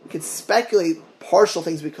we can speculate partial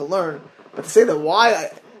things we can learn, but to say that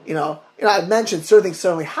why, I've mentioned certain things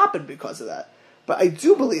certainly happened because of that. But I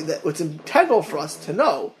do believe that what's integral for us to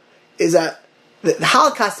know is that the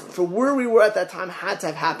Holocaust, for where we were at that time, had to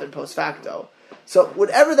have happened post facto. So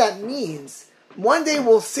whatever that means, one day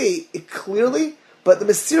we'll see it clearly, but the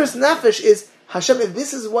mysterious nefesh is, Hashem, if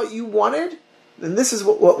this is what you wanted, then this is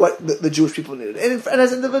what the Jewish people needed. And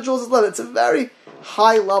as individuals as well, it's a very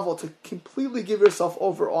high level to completely give yourself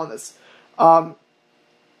over on this.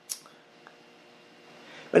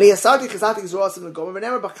 When he started Chazati Yisrael in the Gomer,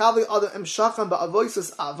 whenever Bachavli Adam Emshacham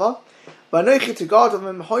Ba'avoisus Ava, Vanoichi to God of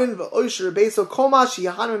Memhoin V'Oisher Beso Koma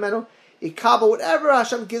Shiyahan Memeno Ikaba, whatever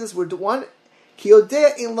Hashem gives us, we're the one.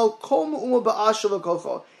 Kiyodea in lo Kom Uma Ba'asher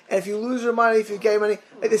V'Kocho. And if you lose your money, if you get your money,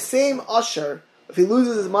 like the same usher, if he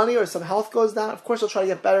loses his money or some health goes down, of course he'll try to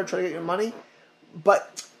get better, try to get your money.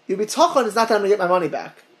 But your bitachon is not that I'm going to get my money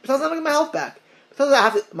back. Because I'm going to get my health back. Because I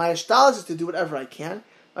have to, my ishtalas is to do whatever I can.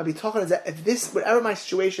 My bitachon is that if this, whatever my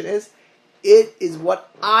situation is, it is what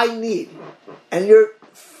I need. And you're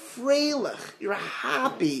freilich, you're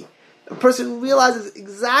happy. The person realizes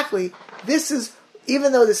exactly, this is,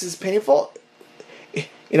 even though this is painful,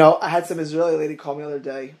 I had some Israeli lady call me the other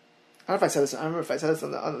day. I don't know if I said this, I don't remember if I said this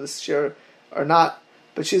on this share or not,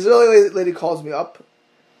 but she's an Israeli lady calls me up.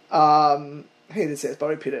 I didn't say it, but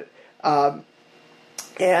I'll repeat it.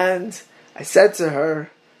 And I said to her,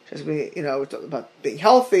 she asked me, we're talking about being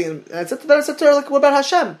healthy, and I said to her, like, what about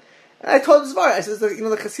Hashem? And I told her this I said,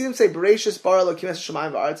 the Chassidim say, Bereshis bara Elokim es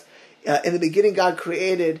hashamayim va'aretz. In the beginning, God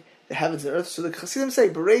created the heavens and earth. So the Chassidim say,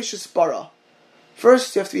 Bereshis bara.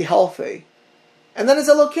 First, you have to be healthy. And then it's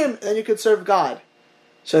Elokim, and then you can serve God.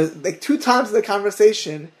 So, like 2 times in the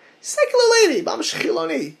conversation, secular lady, Mamash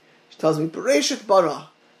Chiloni, she tells me, Bereshit bara.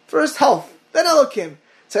 First health, then Elokim.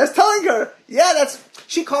 So I was telling her,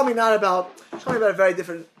 She called me about a very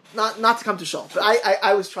different, not to come to shul, but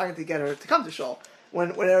I was trying to get her to come to shul when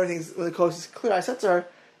the coast is clear. I said to her,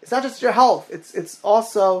 it's not just your health, it's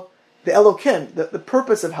also the Elokim, the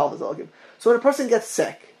purpose of health is Elokim. So when a person gets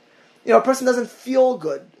sick, a person doesn't feel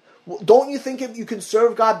good, don't you think you can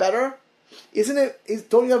serve God better?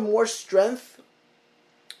 Don't you have more strength,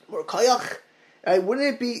 more kayach? Right?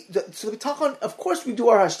 Wouldn't it be, so the bitachon, of course we do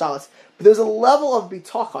our hashtalas, but there's a level of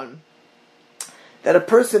bitachon that a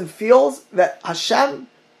person feels that Hashem,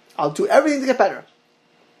 I'll do everything to get better.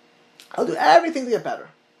 I'll do everything to get better.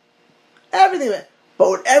 Everything, but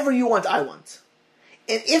whatever you want, I want.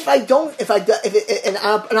 And if I don't, and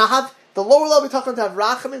I'll have the lower level bitachon to have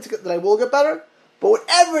rachamim that I will get better, but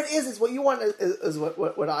whatever it is what you want is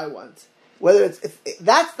what I want. Whether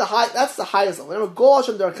that's the highest level. Remember, go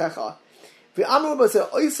Hashem derkecha.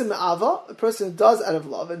 A person does out of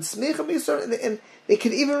love, and they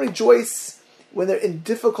can even rejoice when they're in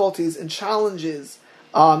difficulties and challenges.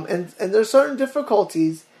 And there are certain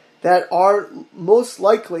difficulties that are most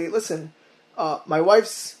likely. Listen, my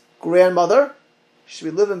wife's grandmother, she should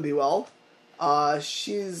be live and be well.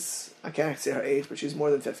 She's, I can't say her age, but she's more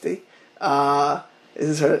than 50.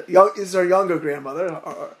 This is her younger grandmother.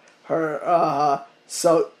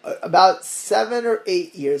 So about 7 or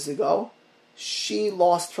 8 years ago, she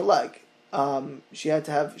lost her leg. She had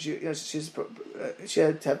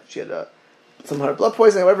some kind of blood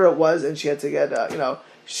poisoning, whatever it was, and she had to get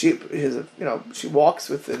she walks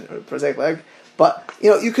with a prosthetic leg. But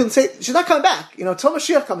you can say she's not coming back. Till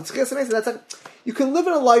Mashiach comes, that's like, you can live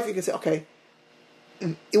in a life. You can say, okay,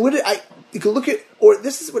 you can look at, or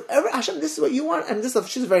this is whatever Hashem, this is what you want, and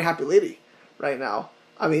she's a very happy lady right now.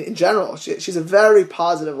 I mean, in general, she's a very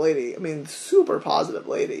positive lady. I mean, super positive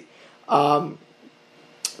lady. You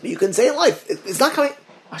can say in life, it's not coming.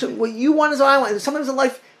 Hashem, what you want is what I want. And sometimes in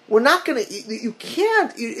life, we're not going to. You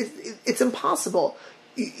can't. It's impossible.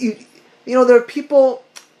 There are people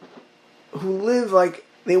who live like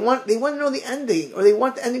they want to know the ending, or they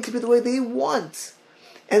want the ending to be the way they want.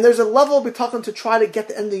 And there's a level of bitachon to try to get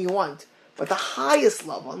the ending you want. But the highest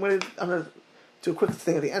level, I'm going to do a quick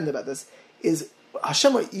thing at the end about this, is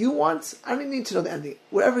Hashem, what you want, I don't even need to know the ending.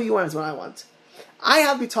 Whatever you want is what I want. I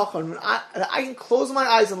have bitachon. When I can close my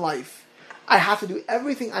eyes in life. I have to do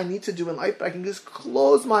everything I need to do in life, but I can just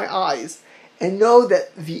close my eyes and know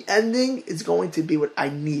that the ending is going to be what I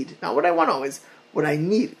need. Not what I want always, what I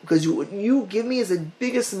need. Because what you give me is the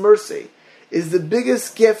biggest mercy, is the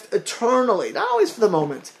biggest gift eternally. Not always for the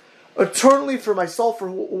moment. Eternally for my soul, for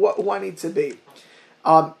who I need to be.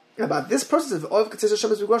 About this person,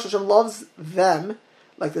 Hashem loves them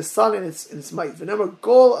like the sun in its might. Remember,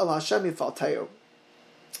 Gol el Hashem yifalteu.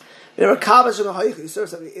 Remember, Kavash and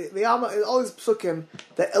Hayichu. All these psukim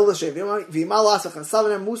that illustrate. That's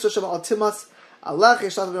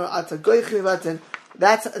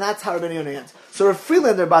how Rabbeinu Yonah ends. So a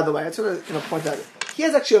Freelander, by the way, I just want to point out, he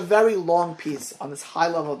has actually a very long piece on this high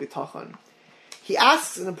level of bitachon. He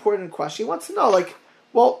asks an important question. He wants to know,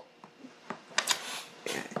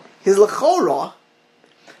 his lechora,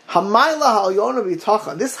 hamayla ha'alyona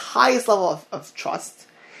bitachon, this highest level of trust,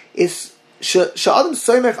 is she'adam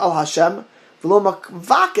soymech al Hashem v'lo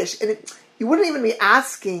makvakesh, and you wouldn't even be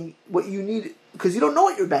asking what you need, because you don't know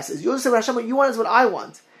what your best is. You just say, Hashem, what you want is what I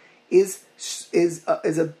want. Is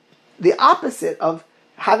the opposite of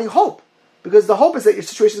having hope, because the hope is that your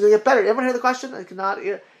situation is going to get better. You ever hear the question? I cannot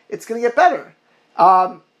hear. It's going to get better.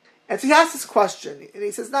 And so he asks this question, and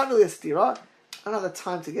he says, not really a stira. I don't have the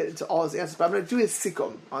time to get into all his answers, but I'm going to do his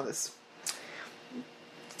sikkum on this.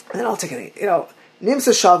 And then I'll take it. Nimsa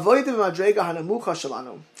shavoidim madrega hanamucha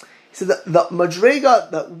shalanu. He said the madrega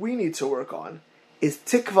that we need to work on is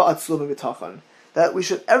tikva atzlum bitachon. That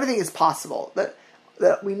everything is possible.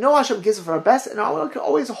 That we know Hashem gives us for our best, and we can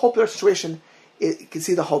always hope that our situation can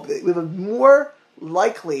see the hope. That we are more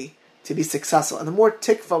likely to be successful. And the more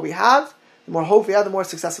tikva we have, the more hope we have, the more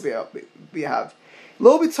success we have.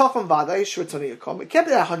 Lo bitachon vaday shritoni yakom. It can't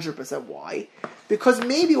be 100%. Why? Because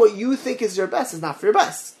maybe what you think is your best is not for your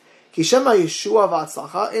best. Kishema Yeshua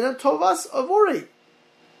v'atzlacha in a tovas avori.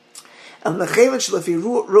 And lechevet shlefi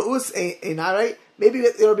ru'us einarei. Maybe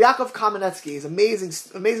Rabbi Yaakov Kamenetsky is amazing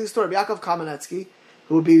story. Rabbi Yaakov Kamenetsky,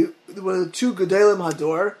 who would be one of the two Gedolim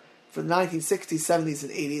Hador from the 1960s, 70s,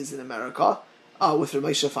 and 80s in America, with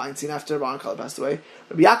Ramesha Feinstein after Ron Kala passed away.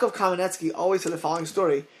 Rabbi Yaakov Kamenetsky always said the following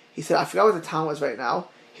story. He said, I forgot what the town was right now.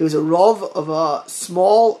 He was a rov of a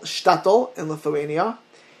small shtetl in Lithuania,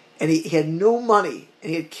 and he had no money, and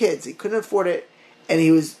he had kids. He couldn't afford it, and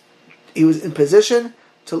he was in position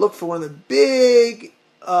to look for one of the big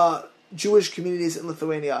Jewish communities in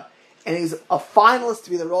Lithuania, and he was a finalist to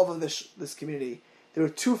be the rov of this community. there were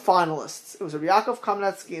two finalists. It was Rabbi Yaakov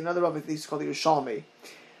Kamenetsky and another Rabbi they used to call the Yerushalmi.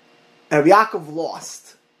 And Rabbi Yaakov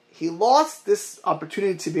lost. He lost this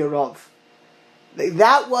opportunity to be a Rav.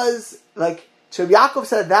 That was like, so Rabbi Yaakov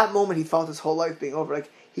said at that moment he felt his whole life being over.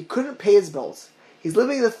 Like, he couldn't pay his bills. He's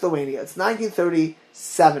living in Lithuania. It's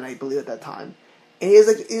 1937, I believe, at that time. And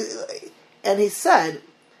he said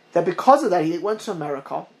that because of that, he went to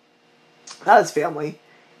America, not his family,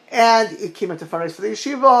 and he came into fundraise for the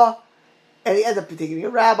yeshiva, and he ended up taking a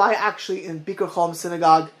rabbi, actually, in Bikur Cholim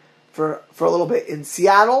Synagogue for a little bit in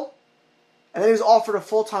Seattle, and then he was offered a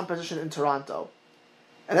full-time position in Toronto.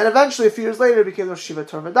 And then eventually, a few years later, he became the Shiva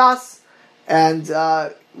Torah Vadas, and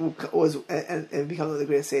became one of the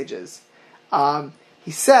greatest sages.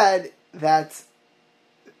 He said that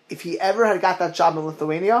if he ever had got that job in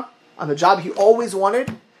Lithuania, on the job he always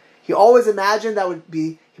wanted, he always imagined that he'd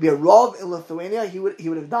be a Rav in Lithuania, he would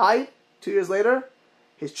have died 2 years later.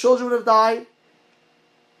 His children would have died.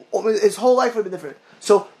 His whole life would have been different.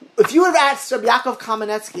 So, if you would have asked Rabbi Yaakov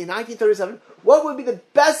Kamenetsky in 1937, what would be the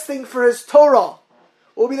best thing for his Torah?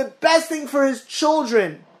 What would be the best thing for his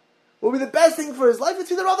children? What would be the best thing for his life?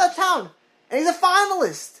 It's either all that town. And he's a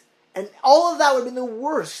finalist. And all of that would have been the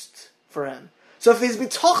worst for him. So if his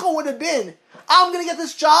bitachon would have been, I'm going to get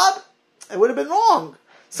this job, it would have been wrong.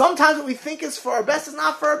 Sometimes what we think is for our best is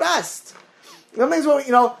not for our best.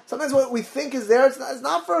 Sometimes what we think is there, it's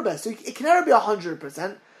not for our best. So it can never be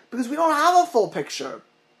 100% because we don't have a full picture.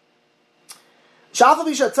 But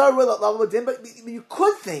you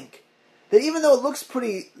could think that even though it looks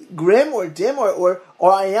pretty grim or dim or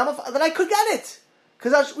I am, that I could get it.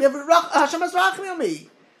 Because we have Hashem has rachmi on me.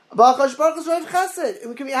 There's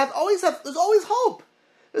always hope.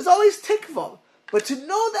 There's always tikva. But to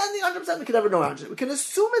know the ending 100%, we can never know 100%. We can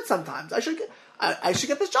assume it sometimes. I should get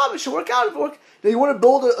this job. It should work out. Now you want to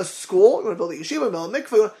build a school. You want to build a yeshiva. You want to build a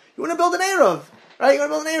mikveh. You want to build an Erev. Right? You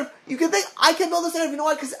want to build an Erev. You can think, I can build this Erev. You know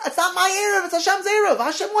why? Because it's not my Erev. It's Hashem's Erev.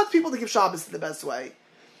 Hashem wants people to give Shabbos in the best way.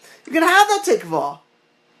 You can have that tikva.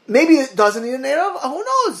 Maybe it doesn't need an Erev. Who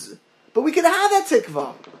knows? But we can have that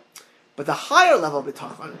tikva. But the higher level of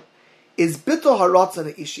bitachon is bittul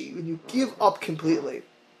haratzon ishi, when you give up completely.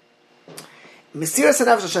 Mesiras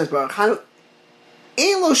hanefesh Hashem Baruch Hu,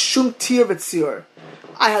 ein lo shum tir v'tzir.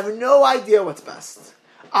 I have no idea what's best.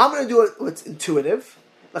 I'm going to do what's intuitive.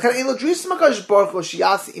 L'chen ein lo dris makadosh Baruch Hu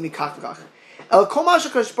sheyasi imi kach v'kach. El kol ma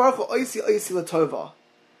shekadosh Baruch Hu oisi l'tova.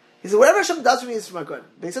 He says, whatever Hashem does for me is for my good.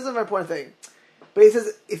 But he says a very important thing. But he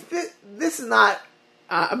says, if this is not,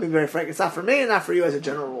 I'm being very frank, it's not for me and not for you as a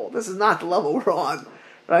general rule. This is not the level we're on,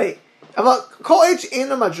 right? Kol H in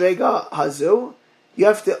the madrega hazu, you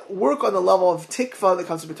have to work on the level of tikva that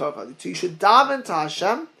comes to b'torah. So you should daven to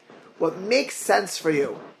Hashem what makes sense for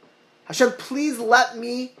you. Hashem, please let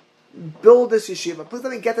me build this yeshiva. Please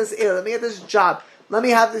let me get this area. Let me get this job. Let me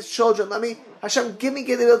have these children. Hashem, give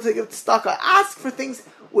the ability to give tzedakah. Ask for things,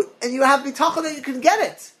 and you have bitachon that you can get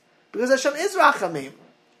it. Because Hashem is rachamim.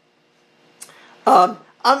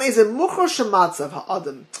 Is a muchor shematzav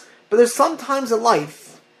ha'adam. But there's some times in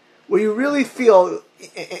life where you really feel,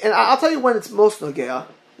 and I'll tell you when it's most nogea,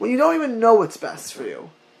 when you don't even know what's best for you.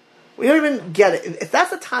 When you don't even get it. If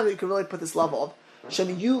that's the time that you can really put this level of,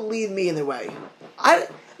 Hashem, you lead me in the way.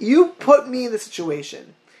 You put me in the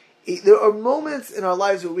situation. There are moments in our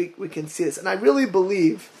lives where we can see this. And I really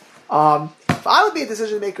believe, if I would be a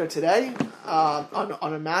decision maker today,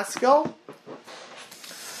 on a mass scale,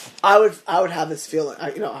 I would have this feeling.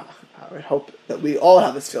 I would hope that we all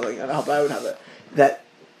have this feeling, and I hope I would have it. That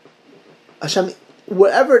Hashem,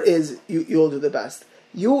 whatever it is, you'll do the best.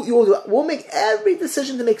 You'll do. We'll make every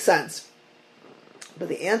decision to make sense. But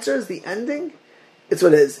the answer is the ending. It's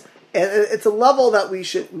what it is, and it's a level that we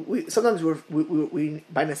sometimes we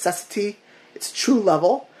by necessity. It's a true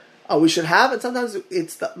level we should have, and sometimes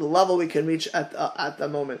it's the level we can reach at the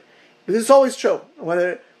moment. Because it's always true.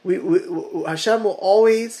 Whether Hashem will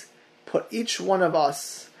always put each one of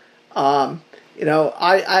us. I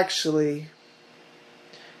actually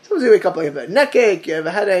sometimes you wake up like you have a neck ache, you have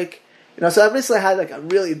a headache. So I recently had like a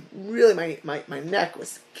really my neck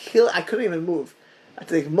was killing. I couldn't even move. I had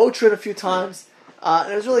to take Motrin a few times,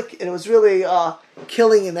 and it was really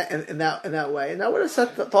killing in that way. And I would have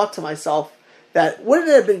thought to myself that wouldn't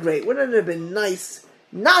it have been great? Wouldn't it have been nice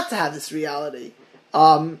not to have this reality?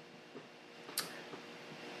 I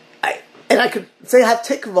could say have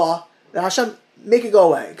tikva that Hashem make it go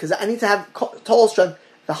away because I need to have total strength.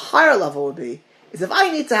 The higher level would be is if I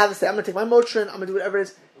need to have this, I'm going to take my Motrin, I'm going to do whatever it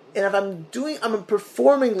is, and if I'm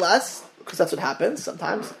performing less because that's what happens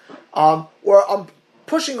sometimes, or I'm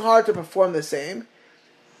pushing hard to perform the same.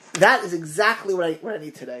 That is exactly what I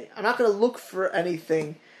need today. I'm not going to look for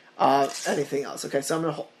anything. anything else. Okay, so I'm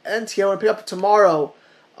going to end here. I'm going to pick up tomorrow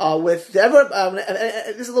with everyone.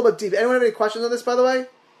 This is a little bit deep. Anyone have any questions on this, by the way?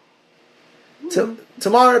 Tomorrow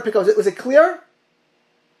I'm going to pick up. Was it clear?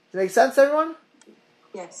 Does it make sense, everyone?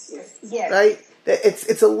 Yes. Right?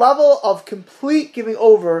 It's a level of complete giving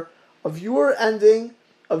over of your ending,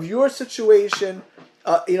 of your situation,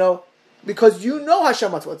 because you know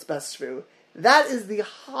Hashem what's best for you. That is the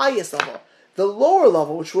highest level. The lower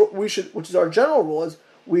level, which is our general rule, is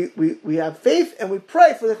we have faith and we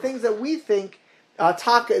pray for the things that we think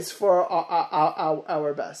taka is for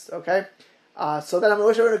our best. Okay, so then I'm going to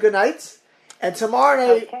wish everyone a good night, and tomorrow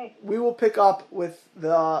night we will pick up with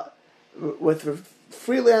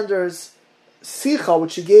Freelander's Sicha,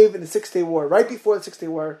 which he gave in the 6-Day War, right before the 6-Day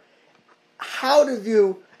War. How to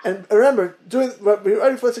view, and remember, right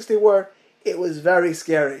before the 6-Day War, it was very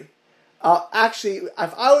scary. Actually,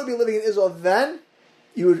 if I would be living in Israel then,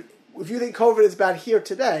 if you think COVID is bad here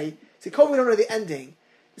today, see, COVID, we don't know the ending.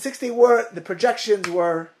 The 6-Day War, the projections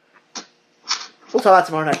were, we'll talk about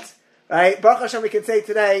tomorrow night, right? Baruch Hashem, we can say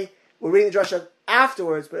today, we're reading the drasha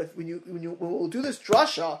afterwards, but when we'll do this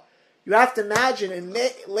drasha, you have to imagine in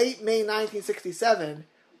late May 1967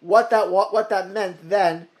 what that meant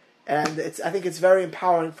then, and I think it's very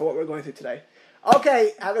empowering for what we're going through today.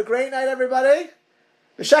 Okay, have a great night, everybody.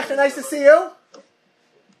 Meshachna, nice to see you.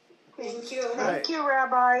 Thank you. Thank you,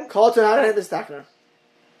 Rabbi. Call to Hananim B'Stakner.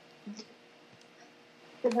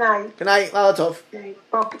 Good night. Good night. Lala Tov.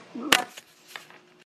 Okay.